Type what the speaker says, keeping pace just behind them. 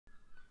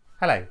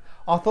Hello.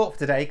 Our thought for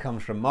today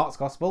comes from Mark's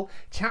Gospel,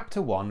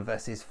 chapter 1,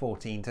 verses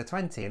 14 to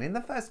 20. And in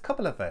the first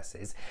couple of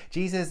verses,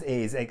 Jesus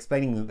is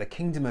explaining that the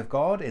kingdom of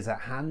God is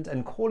at hand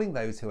and calling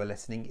those who are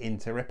listening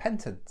into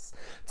repentance.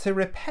 To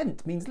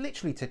repent means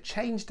literally to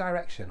change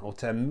direction or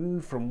to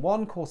move from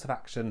one course of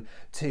action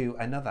to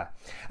another.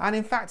 And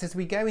in fact, as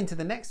we go into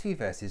the next few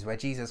verses where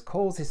Jesus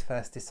calls his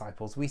first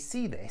disciples, we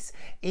see this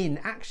in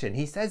action.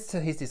 He says to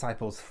his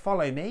disciples,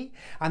 "Follow me,"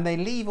 and they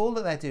leave all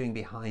that they're doing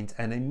behind,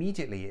 and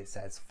immediately it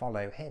says,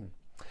 "Follow him."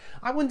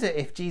 I wonder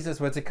if Jesus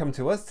were to come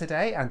to us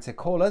today and to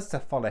call us to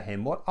follow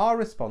him, what our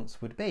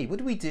response would be.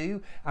 Would we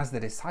do as the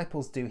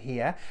disciples do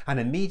here and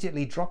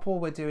immediately drop all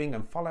we're doing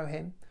and follow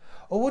him?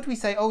 Or would we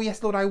say, "Oh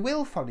yes, Lord, I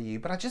will follow you,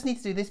 but I just need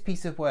to do this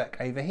piece of work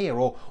over here,"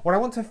 or I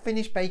want to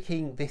finish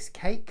baking this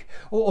cake,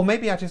 or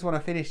maybe I just want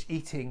to finish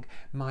eating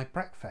my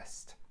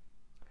breakfast?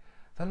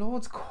 The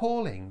Lord's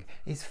calling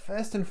is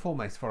first and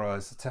foremost for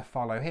us to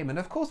follow him. And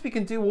of course we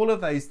can do all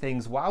of those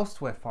things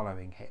whilst we're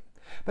following him.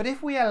 But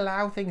if we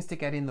allow things to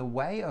get in the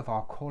way of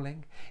our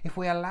calling, if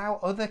we allow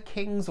other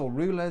kings or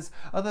rulers,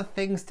 other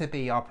things to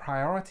be our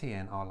priority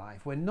in our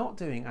life, we're not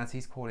doing as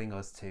he's calling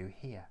us to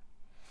here.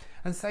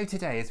 And so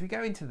today, as we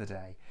go into the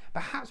day,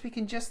 perhaps we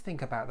can just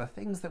think about the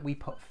things that we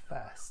put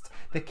first,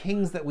 the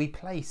kings that we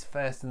place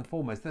first and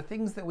foremost, the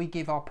things that we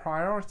give our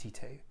priority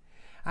to,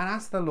 and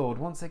ask the Lord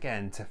once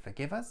again to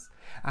forgive us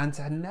and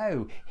to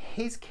know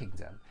his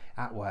kingdom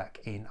at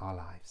work in our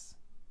lives.